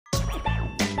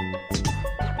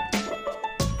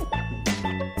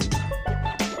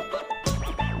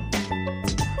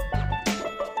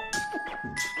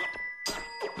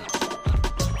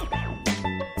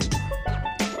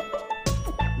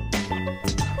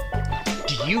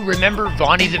you remember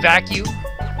Vonny the Vacuum?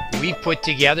 We've put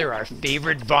together our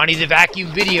favorite Vonny the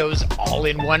Vacuum videos all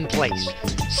in one place.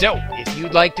 So, if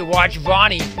you'd like to watch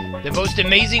Vonny, the most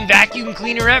amazing vacuum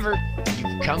cleaner ever,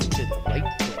 you've come to the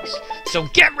right place. So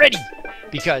get ready,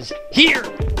 because here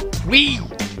we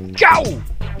go!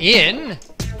 In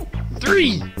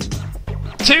 3,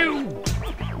 2,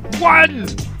 1,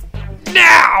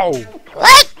 now!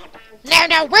 What?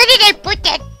 Now, where did I put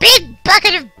that big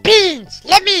bucket of beans?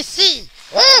 Let me see.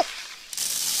 Oh.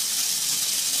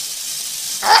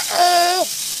 Uh-oh.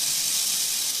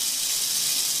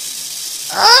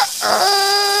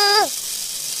 Uh-oh.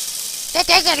 That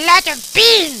is a lot of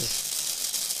beans.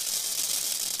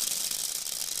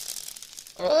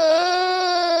 Oh.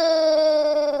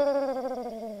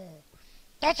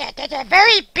 That's a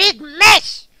very big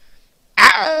mess.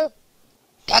 Uh-oh.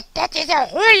 That is a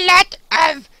whole lot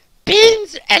of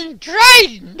beans and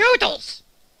dried noodles.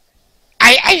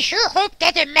 I sure hope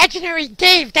that imaginary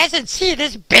Dave doesn't see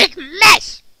this big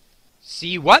mess.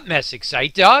 See what mess,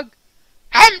 Excite Dog?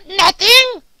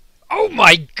 Nothing. Oh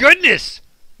my goodness!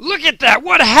 Look at that!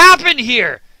 What happened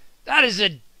here? That is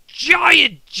a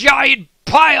giant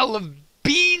pile of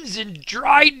beans and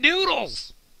dried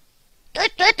noodles.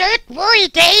 Don't worry,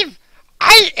 Dave.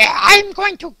 I'm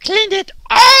going to clean it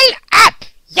all up.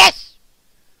 Yes.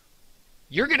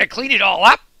 You're gonna clean it all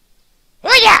up?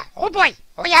 Oh yeah. Oh boy.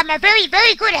 Oh yeah, I'm a very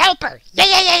good helper.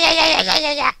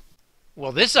 Yeah.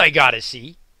 Well, this I gotta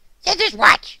see. Yeah, just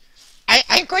watch.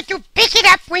 I'm going to pick it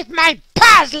up with my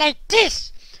paws like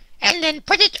this, and then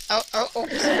put it.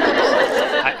 Oops.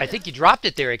 I think you dropped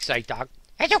it there, Excite Dog.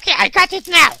 It's okay. I got it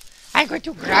now. I'm going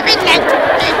to grab it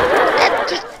like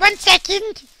just 1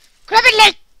 second. Grab it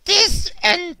like this,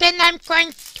 and then I'm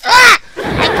going. I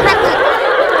dropped it.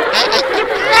 I keep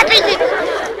grabbing it.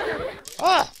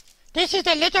 Oh, this is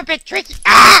a little bit tricky.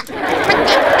 But the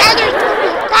feathers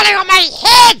are falling on my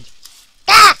head.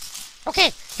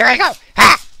 Okay, here I go.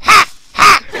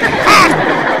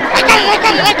 I got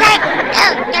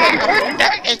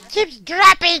it. It keeps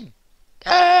dropping.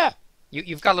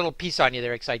 You've got a little piece on you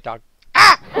there, Excite Dog.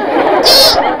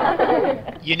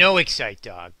 You know, Excite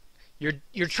Dog,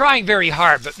 you're trying very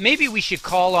hard, but maybe we should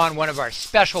call on one of our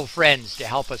special friends to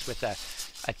help us with a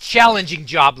challenging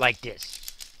job like this.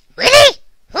 Really?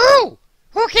 Who?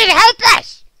 Who can help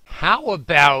us? How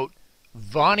about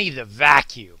Vonny the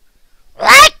Vacuum?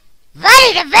 What?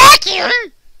 Vonny the Vacuum?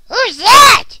 Who's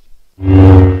that?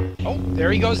 Oh,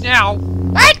 there he goes now.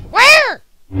 What? Where?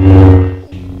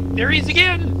 There he is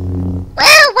again.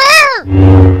 Where?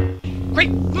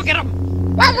 Great, look at him.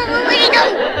 Where'd he go?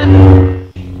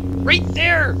 Right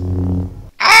there.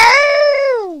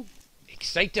 Oh!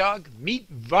 Excite Dog, meet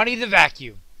Vonny the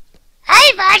Vacuum.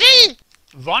 Hi, Vonny.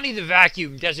 Vonny the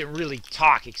Vacuum doesn't really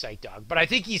talk, Excite Dog, but I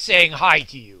think he's saying hi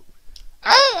to you.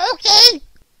 Oh, okay.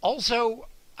 Also,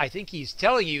 I think he's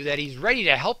telling you that he's ready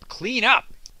to help clean up.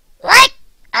 What?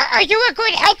 Are you a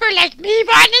good helper like me,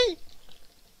 Vonny?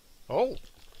 Oh,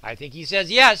 I think he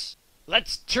says yes.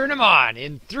 Let's turn him on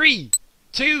in 3,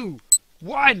 2,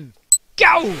 1,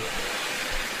 go!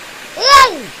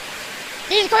 Whoa!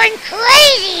 He's going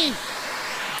crazy!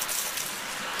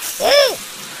 Oh!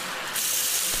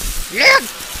 Look!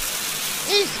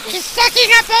 He's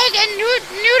sucking up all the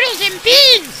noodles and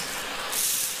beans!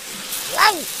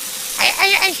 Wow!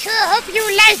 I sure hope you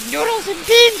like noodles and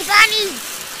beans, Vonny!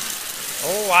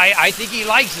 Oh, I think he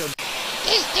likes them.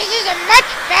 This is a much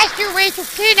faster way to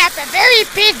clean up a very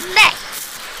big mess!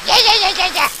 Yeah!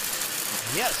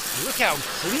 Yes, look how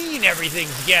clean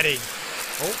everything's getting.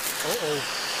 Oh.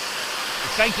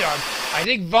 Excite Dog, I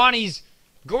think Vonny's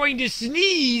going to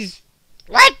sneeze.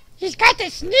 What? He's got the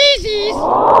sneezies!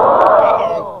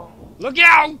 Uh-oh. Look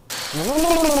out!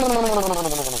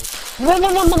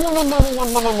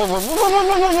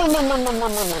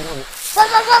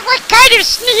 What kind of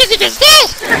sneezing is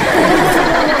this?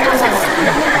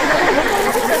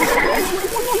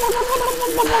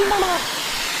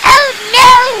 Oh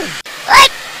no!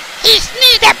 What? He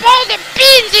sneezed up all the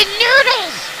beans and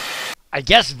noodles! I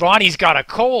guess Vonny's got a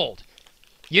cold.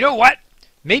 You know what?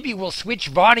 Maybe we'll switch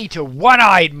Vonny to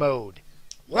one-eyed mode.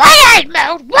 One-eyed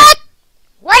mode? What?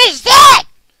 What is that?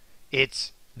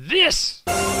 It's this.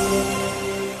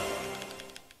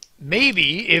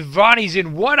 Maybe if Vonny's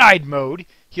in one-eyed mode,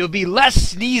 he'll be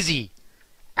less sneezy.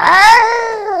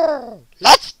 Oh,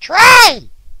 let's try.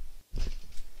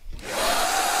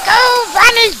 Go,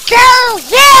 Vonny, go!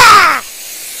 Yeah!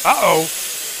 Uh-oh.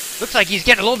 Looks like he's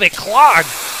getting a little bit clogged.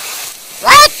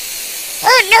 What?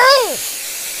 Oh no!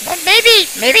 But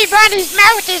maybe Vonny's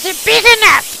mouth isn't big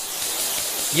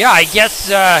enough. Yeah, I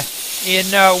guess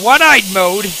in one-eyed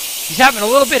mode, he's having a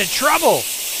little bit of trouble.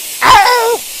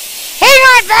 Uh-oh! Hang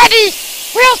on, Vonny!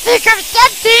 We'll think of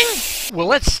something! Well,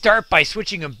 let's start by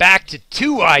switching him back to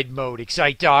two-eyed mode,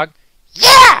 Excite Dog.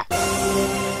 Yeah!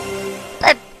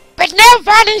 But now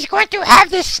Vonny's going to have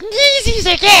the sneezies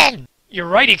again! You're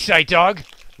right, Excite Dog.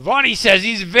 Vonny says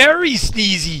he's very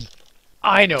sneezy.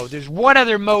 I know, there's one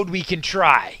other mode we can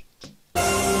try.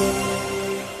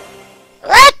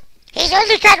 What? He's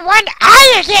only got one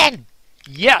eye again!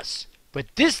 Yes, but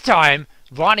this time,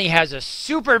 Vonny has a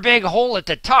super big hole at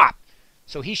the top,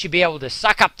 so he should be able to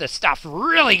suck up the stuff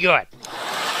really good.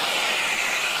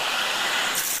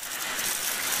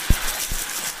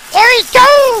 There he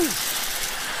goes!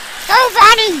 Go,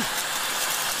 Vonny!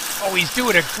 Oh, he's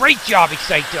doing a great job,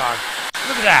 Excite Dog.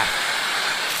 Look at that.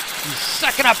 He's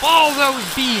sucking up all those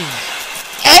beans.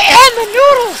 And the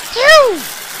noodles, too!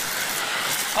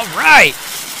 All right.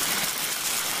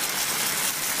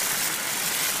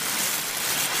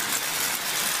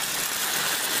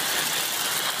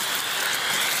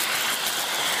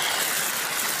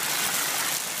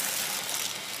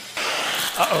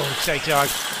 Uh-oh, Excite Dog.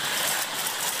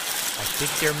 I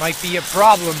think there might be a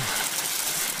problem.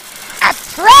 A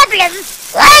problem?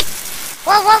 What?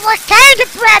 What kind of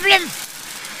problem?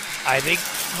 I think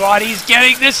Vonny's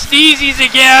getting the sneezies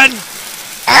again.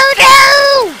 Oh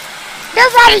no!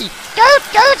 Nobody!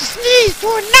 Don't sneeze! Do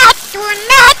not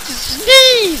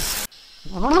sneeze!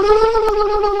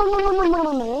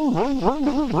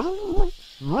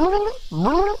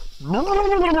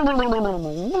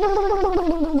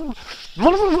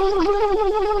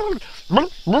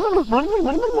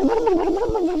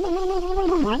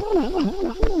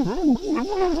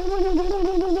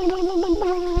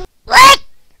 What?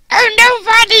 Oh no,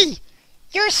 Vonny!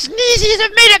 Your sneezies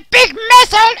have made a big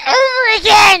mess all over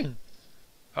again!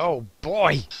 Oh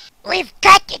boy. We've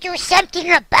got to do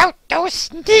something about those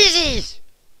sneezies!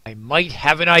 I might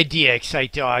have an idea,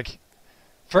 Excite Dog.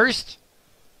 First,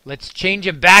 let's change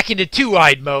him back into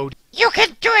two-eyed mode. You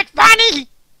can do it, Vonny!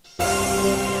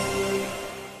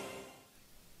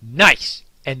 Nice.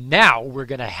 And now we're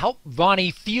going to help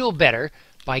Vonny feel better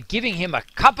by giving him a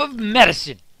cup of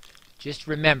medicine. Just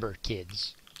remember,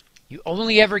 kids, you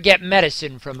only ever get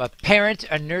medicine from a parent,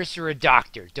 a nurse, or a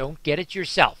doctor. Don't get it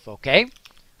yourself, okay?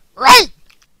 Right!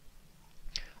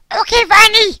 Okay,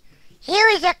 Vonny, here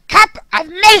is a cup of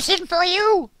medicine for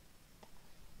you.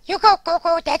 You go,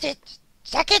 that's it.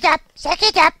 Suck it up.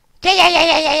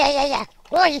 Yeah.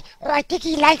 Oh, I think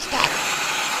he likes that.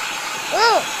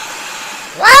 Oh,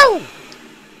 wow!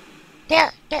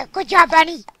 There, good job,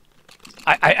 Vonny.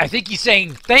 I think he's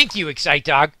saying thank you, Excite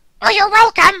Dog. Oh, you're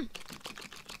welcome.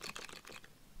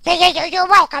 Yeah, you're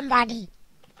welcome, Vonny.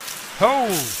 Oh,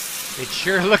 it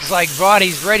sure looks like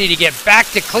Vonny's ready to get back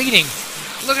to cleaning.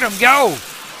 Look at him go.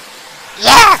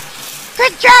 Yeah,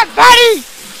 good job, Vonny.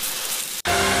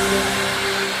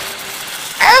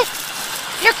 Oh,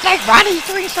 looks like Vonny's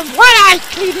doing some one-eye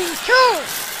cleaning, too.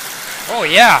 Oh,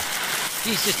 yeah.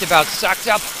 He's just about sucked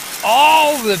up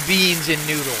all the beans and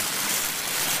noodles.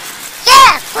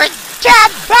 Yeah, good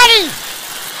job, Vonny.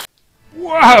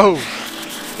 Whoa!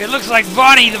 It looks like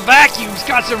Vonny the Vacuum's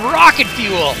got some rocket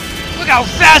fuel. Look how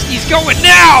fast he's going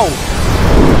now!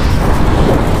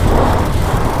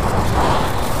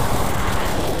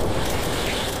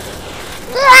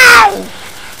 Wow!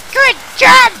 Good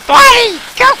job, Vonny!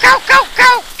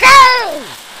 Go!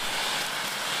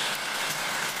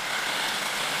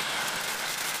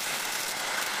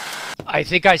 I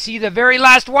think I see the very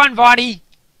last one, Vonny.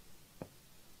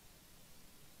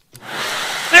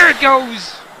 There it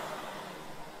goes!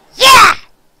 Yeah!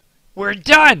 We're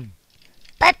done!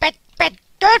 But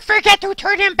don't forget to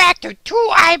turn him back to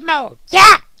two-eye mode.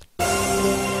 Yeah!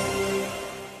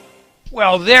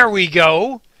 Well, there we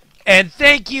go. And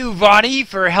thank you, Vonny,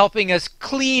 for helping us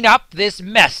clean up this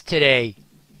mess today.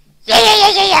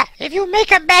 Yeah. If you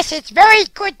make a mess, it's very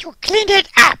good to clean it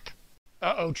up.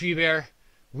 Uh-oh, Tree Bear.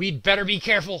 We'd better be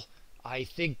careful. I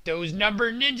think those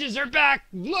number ninjas are back.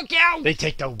 Look out! They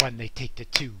take the one, they take the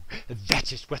two. That's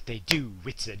just what they do.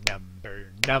 It's a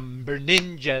number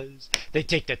ninjas. They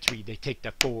take the three, they take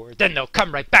the four. Then they'll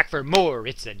come right back for more.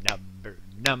 It's a number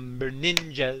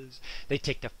ninjas. They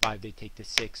take the five, they take the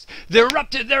six. They're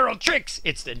up to their old tricks.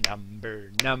 It's the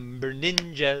number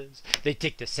ninjas. They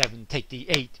take the seven, take the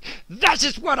eight. That's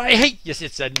just what I hate. Yes,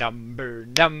 it's a number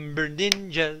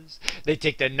ninjas. They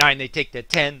take the nine, they take the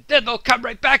 10. Then they'll come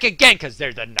right back again, 'cause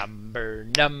they're the number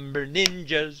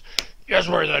ninjas. Yes,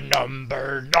 we're the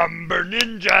number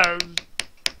ninjas.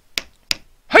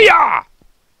 Hiya!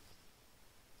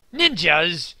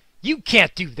 Ninjas, you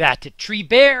can't do that to Tree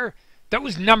Bear.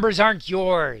 Those numbers aren't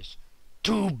yours.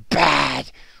 Too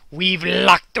bad. We've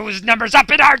locked those numbers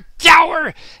up in our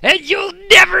tower, and you'll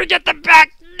never get them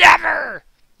back, never!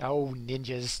 Oh,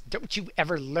 ninjas, don't you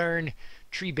ever learn?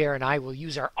 Tree Bear and I will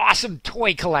use our awesome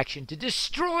toy collection to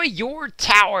destroy your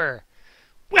tower.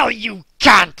 Well, you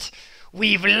can't!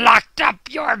 We've locked up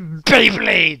your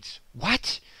Beyblades!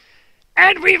 What?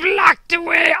 And we've locked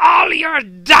away all your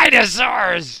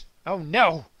dinosaurs! Oh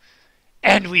no!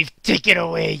 And we've taken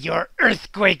away your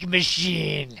earthquake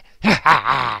machine! Ha ha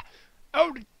ha!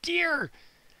 Oh dear!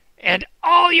 And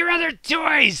all your other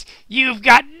toys! You've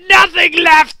got nothing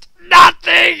left!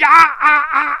 Nothing! Ah, ah,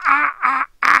 ah, ah, ah,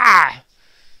 ah!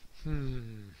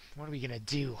 What are we gonna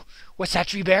do? What's that,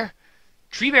 Tree Bear?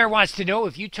 Tree Bear wants to know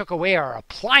if you took away our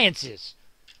appliances.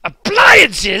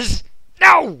 Appliances?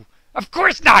 No! Of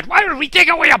course not! Why would we take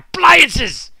away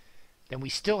appliances? Then we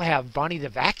still have Vonny the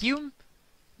Vacuum?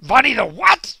 Vonny the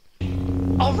what?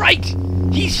 All right!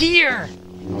 He's here!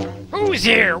 Who's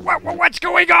here? What's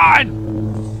going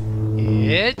on?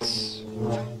 It's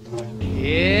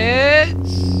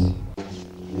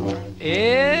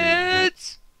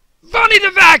Vonny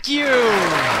the Vacuum!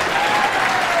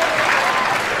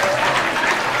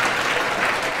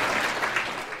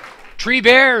 Tree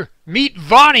Bear, meet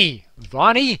Vonny.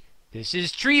 Vonny, this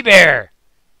is Tree Bear.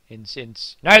 And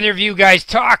since neither of you guys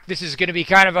talk, this is going to be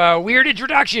kind of a weird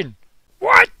introduction.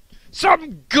 What?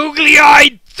 Some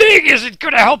googly-eyed thing isn't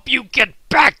going to help you get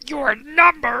back your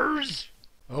numbers!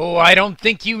 Oh, I don't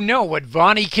think you know what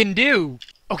Vonny can do.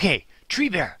 Okay, Tree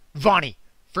Bear, Vonny,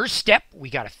 first step, we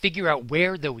got to figure out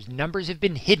where those numbers have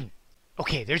been hidden.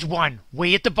 Okay, there's one,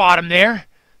 way at the bottom there.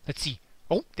 Let's see.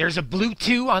 Oh, there's a blue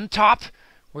 2 on top.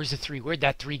 Where's the 3? Where'd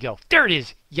that 3 go? There it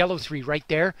is. Yellow 3 right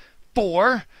there.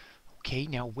 4. Okay,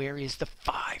 now where is the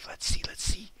 5? Let's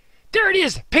see. There it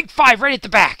is. Pink 5 right at the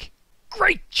back.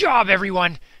 Great job,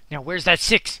 everyone. Now where's that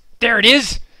 6? There it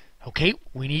is. Okay,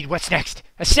 we need, what's next?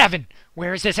 A 7.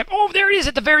 Where is this? Oh, there it is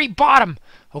at the very bottom.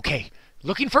 Okay,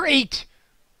 looking for 8.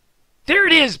 There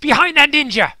it is, behind that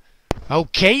ninja.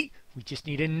 Okay, we just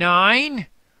need a 9.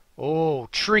 Oh,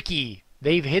 tricky.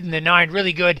 They've hidden the 9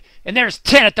 really good. And there's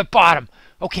 10 at the bottom.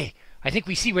 Okay, I think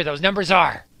we see where those numbers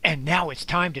are. And now it's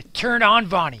time to turn on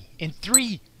Vonny. In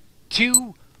 3,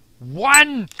 2,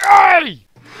 1, hey!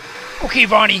 Okay,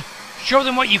 Vonny, show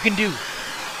them what you can do.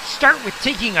 Start with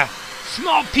taking a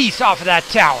small piece off of that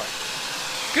tower.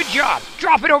 Good job.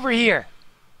 Drop it over here.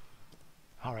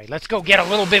 All right, let's go get a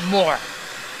little bit more.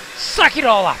 Suck it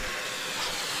all up.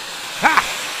 Ha!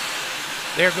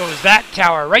 There goes that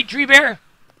tower, right, Tree Bear?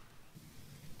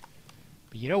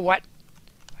 But you know what?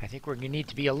 I think we're going to need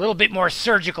to be a little bit more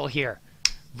surgical here.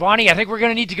 Vonny, I think we're going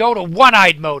to need to go to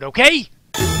one-eyed mode, okay?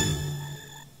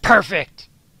 Perfect.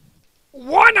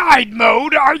 One-eyed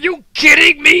mode? Are you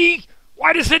kidding me?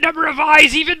 Why does the number of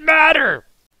eyes even matter?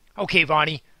 Okay,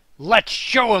 Vonny, let's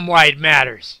show him why it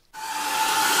matters.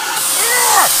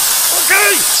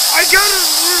 Okay, I get it.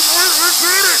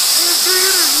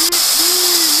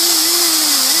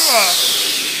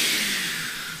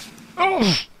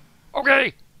 Oh,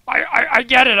 okay.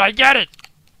 I get it.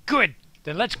 Good.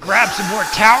 Then let's grab some more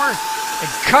tower and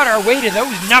cut our way to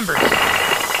those numbers.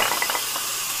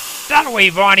 That way,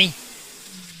 Vonny.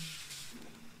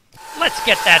 Let's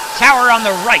get that tower on the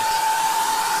right.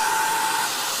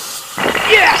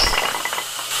 Yes!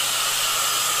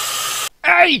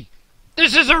 Hey!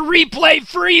 This is a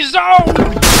replay-free zone!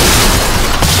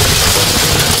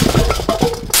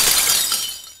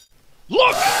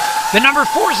 Look! The number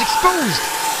 4 is exposed!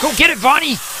 Go get it,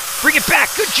 Vonny! Bring it back!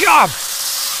 Good job!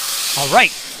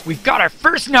 Alright, we've got our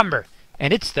first number,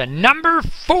 and it's the number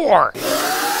 4.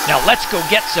 Now let's go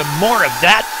get some more of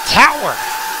that tower.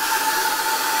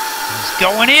 He's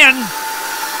going in.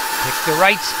 Pick the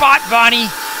right spot, Vonny. You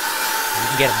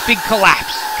can get a big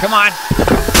collapse. Come on.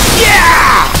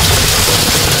 Yeah!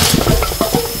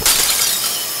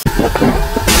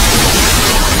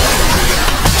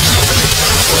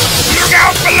 Look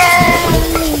out below!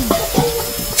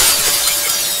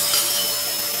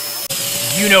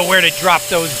 You know where to drop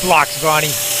those blocks,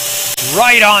 Vonny.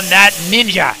 Right on that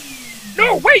ninja.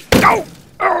 No, wait, no!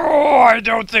 Oh, I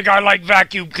don't think I like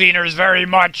vacuum cleaners very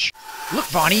much. Look,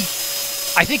 Vonny,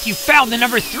 I think you found the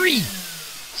number 3.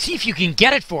 See if you can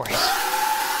get it for us.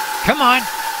 Come on,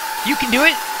 you can do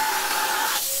it.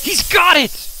 He's got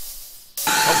it!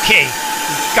 Okay,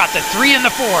 we've got the 3 and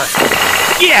the 4.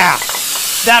 Yeah!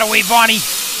 That away, Vonny.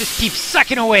 Just keep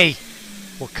sucking away.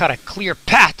 We'll cut a clear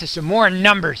path to some more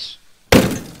numbers.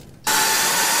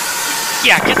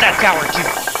 Yeah, get that tower too.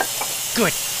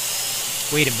 Good.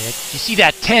 Wait a minute. You see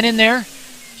that 10 in there?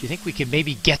 Do you think we can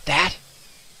maybe get that?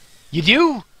 You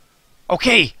do?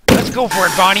 Okay, let's go for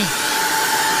it, Vonny.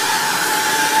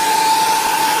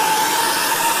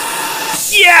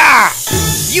 Yeah!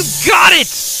 You got it!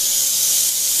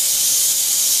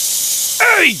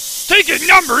 Hey! Taking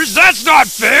numbers, that's not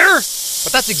fair!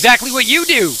 But that's exactly what you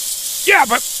do! Yeah,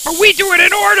 but we do it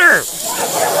in order!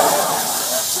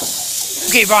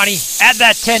 Okay, Vonny, add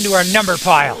that 10 to our number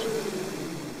pile.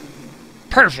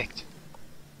 Perfect.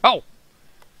 Oh,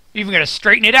 you're even gonna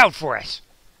straighten it out for us.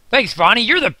 Thanks, Vonny,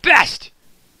 you're the best!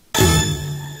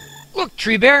 Look,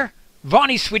 Tree Bear,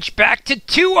 Vonny switched back to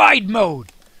two-eyed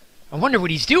mode. I wonder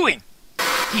what he's doing.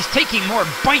 He's taking more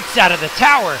bites out of the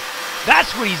tower.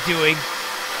 That's what he's doing.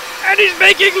 And he's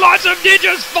making lots of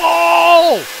ninjas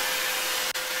fall!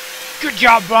 Good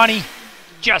job, Vonny.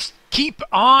 Just keep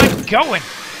on going.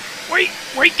 Wait,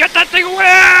 get that thing away!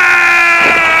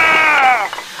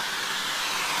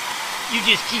 You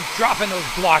just keep dropping those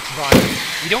blocks,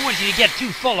 Vonny. We don't want you to get too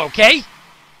full, okay?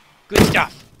 Good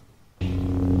stuff.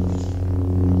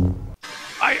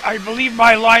 I believe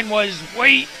my line was,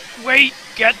 wait,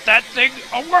 get that thing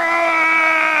away!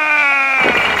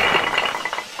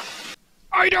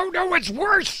 I don't know what's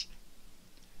worse!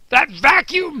 That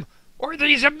vacuum or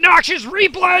these obnoxious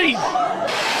replays!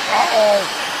 Uh-oh.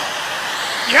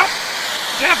 Yep,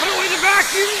 definitely the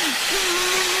vacuum!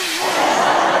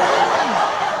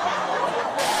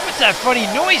 What's that funny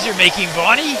noise you're making,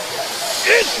 Vonny?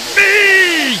 It's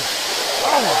me!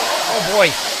 Oh boy.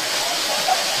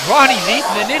 Vonny's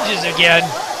eating the ninjas again.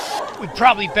 We'd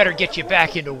probably better get you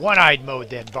back into one-eyed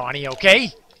mode then, Vonny,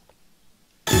 okay?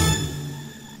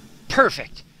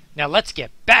 Perfect. Now let's get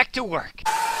back to work.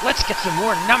 Let's get some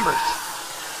more numbers.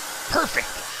 Perfect.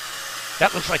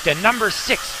 That looks like the number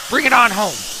 6. Bring it on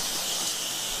home.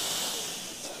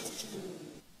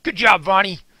 Good job,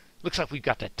 Vonny. Looks like we've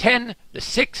got the 10, the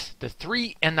 6, the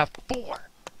 3, and the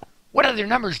 4. What other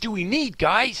numbers do we need,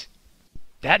 guys?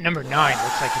 That number 9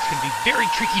 looks like it's going to be very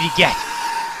tricky to get.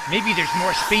 Maybe there's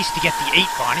more space to get the 8,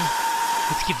 Vonny.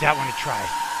 Let's give that one a try.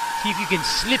 See if you can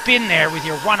slip in there with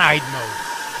your one-eyed mode.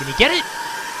 Can you get it?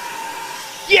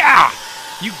 Yeah!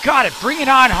 You got it. Bring it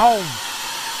on home.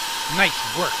 Nice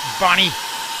work, Vonny.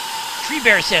 Tree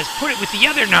Bear says put it with the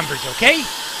other numbers, okay?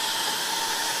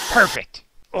 Perfect.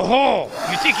 Oh,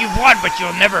 you think you've won, but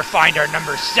you'll never find our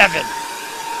number 7.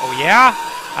 Oh, yeah?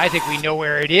 I think we know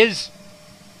where it is.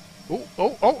 Oh.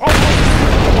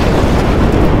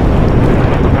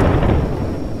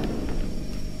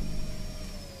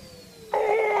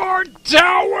 Our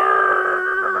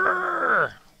tower!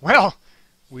 Well,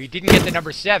 we didn't get the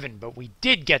number 7, but we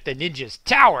did get the ninja's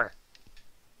tower.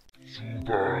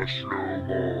 Super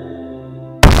slow-mo.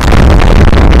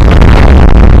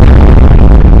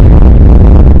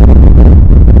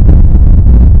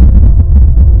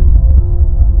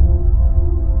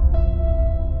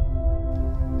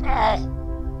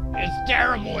 It's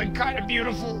terrible and kind of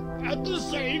beautiful at the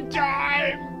same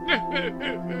time.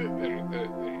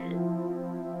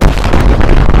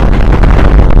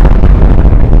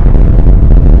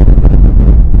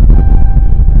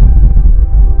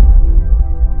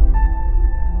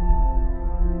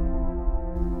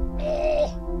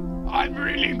 Oh, I'm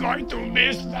really going to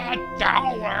miss that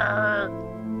tower.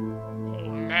 Oh,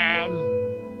 man.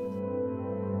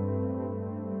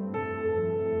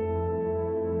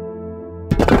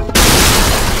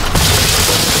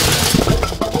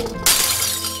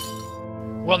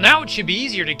 Well, now it should be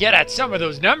easier to get at some of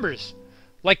those numbers,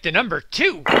 like the number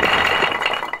 2.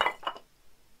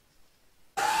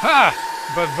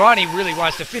 But Vonny really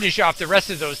wants to finish off the rest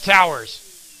of those towers.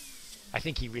 I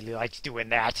think he really likes doing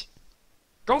that.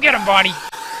 Go get him, Vonny!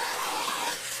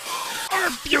 Our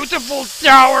beautiful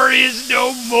tower is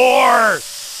no more!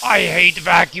 I hate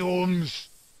vacuums!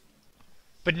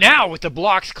 But now, with the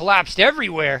blocks collapsed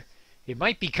everywhere, it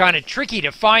might be kind of tricky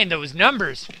to find those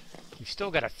numbers. We've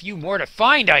still got a few more to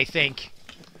find, I think.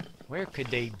 Where could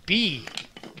they be?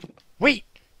 Wait!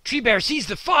 Tree Bear sees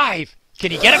the 5! Can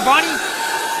he get it, Vonny?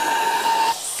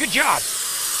 Good job!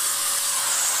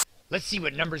 Let's see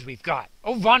what numbers we've got.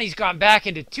 Oh, Vonny's gone back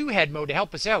into 2-head mode to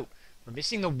help us out. We're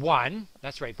missing the 1.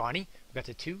 That's right, Vonny. We've got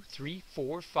the 2, 3,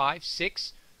 4, 5,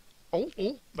 6. Oh,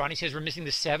 Vonny says we're missing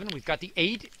the 7. We've got the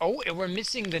 8. Oh, and we're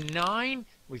missing the 9.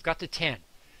 We've got the 10.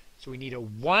 So we need a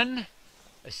 1,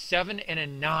 a 7, and a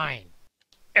 9.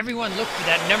 Everyone look for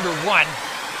that number 1,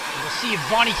 and we'll see if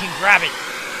Vonny can grab it.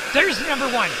 There's the number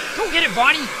 1. Go get it,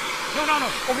 Vonny. No.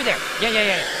 Over there.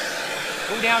 Yeah.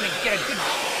 Go down and get a good...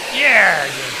 There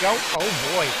you go. Oh,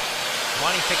 boy.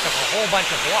 Vonny picked up a whole bunch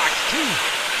of blocks, too.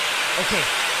 Okay.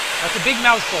 That's a big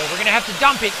mouthful. We're going to have to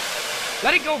dump it.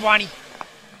 Let it go, Vonny.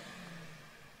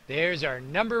 There's our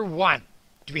number 1.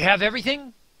 Do we have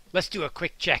everything? Let's do a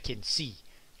quick check and see.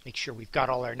 Make sure we've got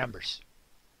all our numbers.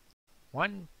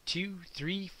 1, 2,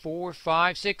 3, 4,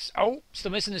 5, 6. Oh,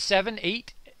 still missing the 7,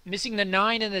 8. Missing the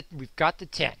 9, and we've got the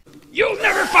 10. You'll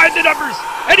never find the numbers!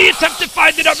 Any attempt to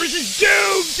find the numbers is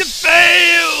doomed to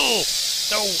fail!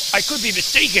 So, I could be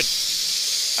mistaken.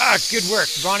 Ah, good work.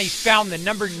 Vonny's found the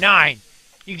number 9.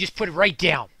 You can just put it right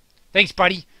down. Thanks,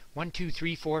 buddy. 1, 2,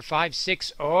 3, 4, 5,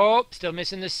 6. Oh, still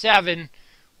missing the 7.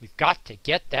 We've got to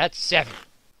get that 7.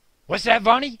 What's that,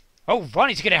 Vonny? Oh,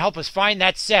 Vonny's going to help us find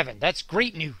that 7. That's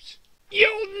great news.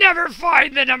 You'll never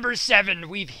find the number 7.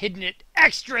 We've hidden it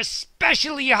extra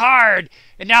specially hard.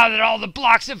 And now that all the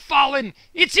blocks have fallen,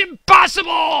 it's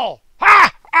impossible!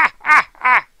 Ha! Ha! Ha!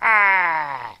 Ha!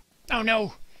 Ha! Oh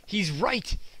no, he's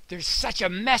right. There's such a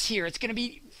mess here. It's going to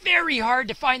be very hard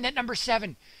to find that number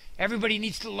 7. Everybody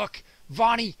needs to look.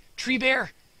 Vonny, Tree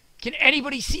Bear, can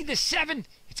anybody see the 7?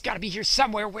 It's got to be here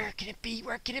somewhere. Where can it be?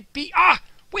 Where can it be? Ah,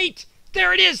 wait,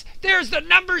 there it is. There's the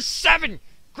number 7.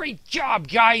 Great job,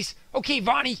 guys. Okay,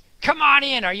 Vonny, come on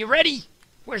in. Are you ready?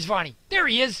 Where's Vonny? There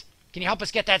he is. Can you help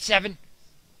us get that 7?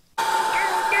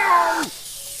 Oh, no!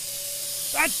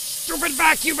 That stupid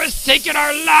vacuum has taken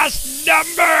our last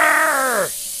number!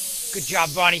 Good job,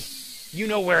 Vonny. You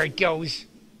know where it goes.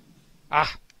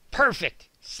 Ah, perfect.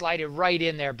 Slide it right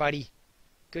in there, buddy.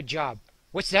 Good job.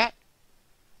 What's that?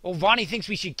 Oh, Vonny thinks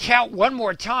we should count one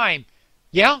more time.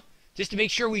 Yeah? Just to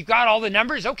make sure we've got all the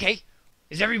numbers? Okay.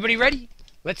 Is everybody ready?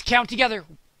 Let's count together.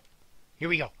 Here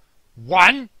we go.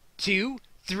 1, 2,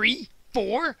 3,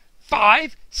 4,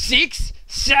 5, 6,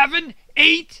 7,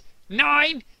 8,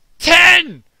 9,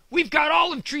 10! We've got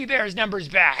all of Tree Bear's numbers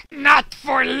back. Not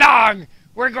for long.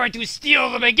 We're going to steal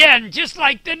them again, just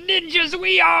like the ninjas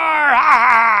we are! Ha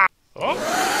ha! Oh,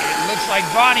 it looks like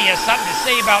Vonny has something to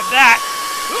say about that.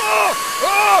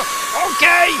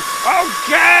 Okay!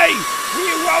 We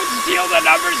won't steal the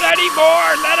numbers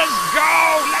anymore! Let us go!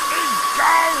 Let us go!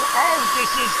 Oh,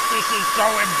 this is so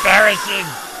embarrassing!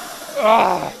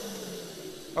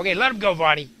 Okay, let him go,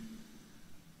 Vonny.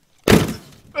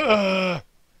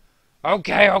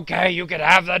 Okay, you can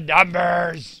have the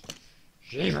numbers.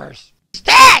 Jeevers.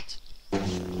 Stat!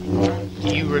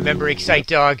 Do you remember, Excite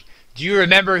Dog? Do you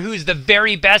remember who's the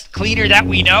very best cleaner that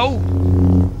we know?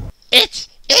 It's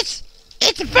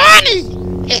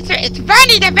Vonny! It's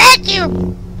Vonny the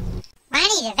Vacuum!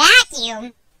 Vonny the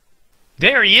Vacuum?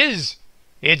 There he is!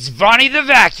 It's Vonny the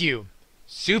Vacuum!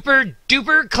 Super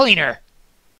duper cleaner!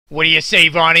 What do you say,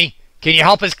 Vonny? Can you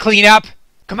help us clean up?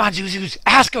 Come on, Zuzus,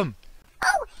 ask him!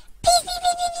 Oh, please,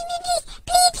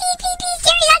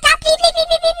 Jerry, on top,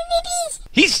 please.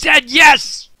 He said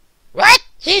yes! What?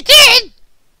 He did?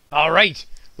 Alright,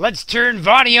 let's turn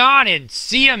Vonny on and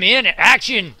see him in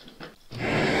action!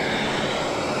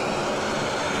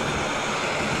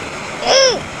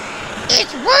 Oh,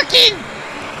 it's working!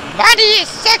 Vonny is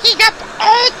sucking up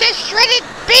all the shredded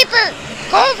paper!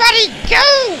 Go, Vonny,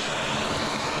 go!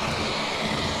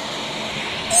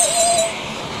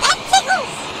 That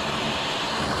tickles!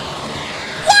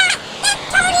 Yeah, that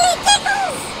totally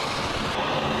tickles!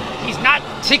 He's not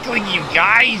tickling you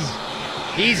guys!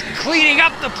 He's cleaning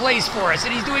up the place for us,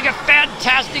 and he's doing a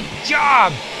fantastic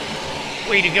job!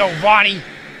 Way to go, Vonny!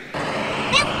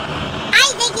 Nope,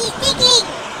 I think he's tickling!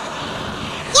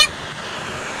 Yep,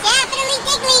 definitely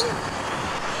tickling!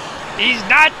 He's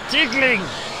not tickling!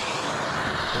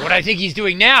 What I think he's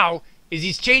doing now is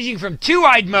he's changing from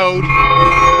two-eyed mode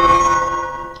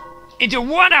into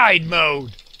one-eyed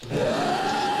mode!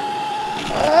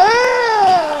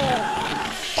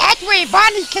 That way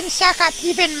Vonny can suck up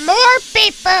even more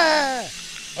paper!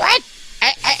 What?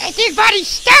 I think Vonny's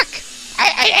stuck!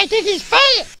 I think he's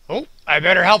full! Oh, I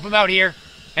better help him out here.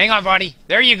 Hang on, Vonny.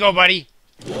 There you go, buddy.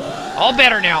 All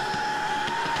better now.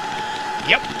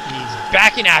 Yep, he's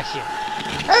back in action.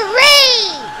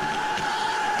 Hooray!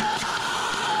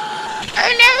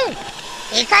 Oh no!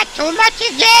 He got too much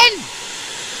again!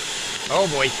 Oh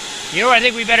boy. You know what I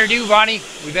think we better do, Vonny?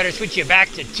 We better switch you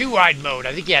back to two-eyed mode.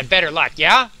 I think you had better luck,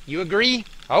 yeah? You agree?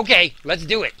 Okay, let's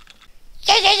do it.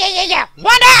 Yeah.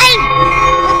 One eye!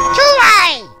 Two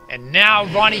eye! And now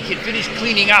Vonny can finish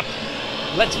cleaning up.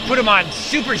 Let's put him on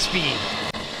super speed.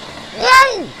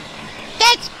 Whoa!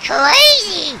 That's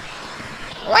crazy!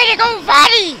 Way to go,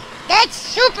 Vonny! That's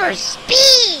super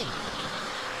speed!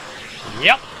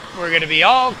 Yep, we're gonna be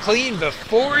all clean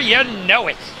before you know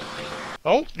it.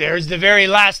 Oh, there's the very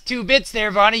last 2 bits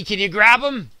there, Vonny. Can you grab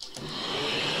them?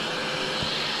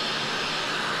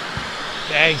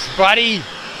 Thanks, buddy.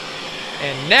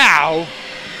 And now,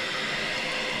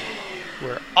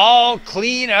 we're all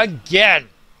clean again.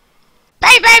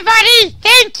 Bye-bye, Vonny!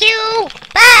 Thank you!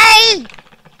 Bye!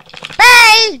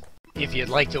 Bye! If you'd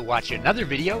like to watch another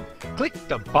video, click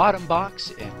the bottom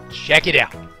box and check it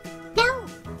out. No,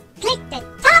 click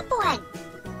the top one.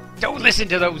 Don't listen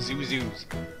to those zuzus.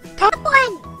 Top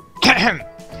one.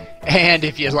 And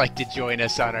if you'd like to join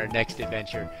us on our next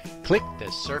adventure, click the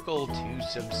circle to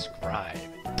subscribe.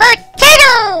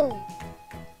 Potato!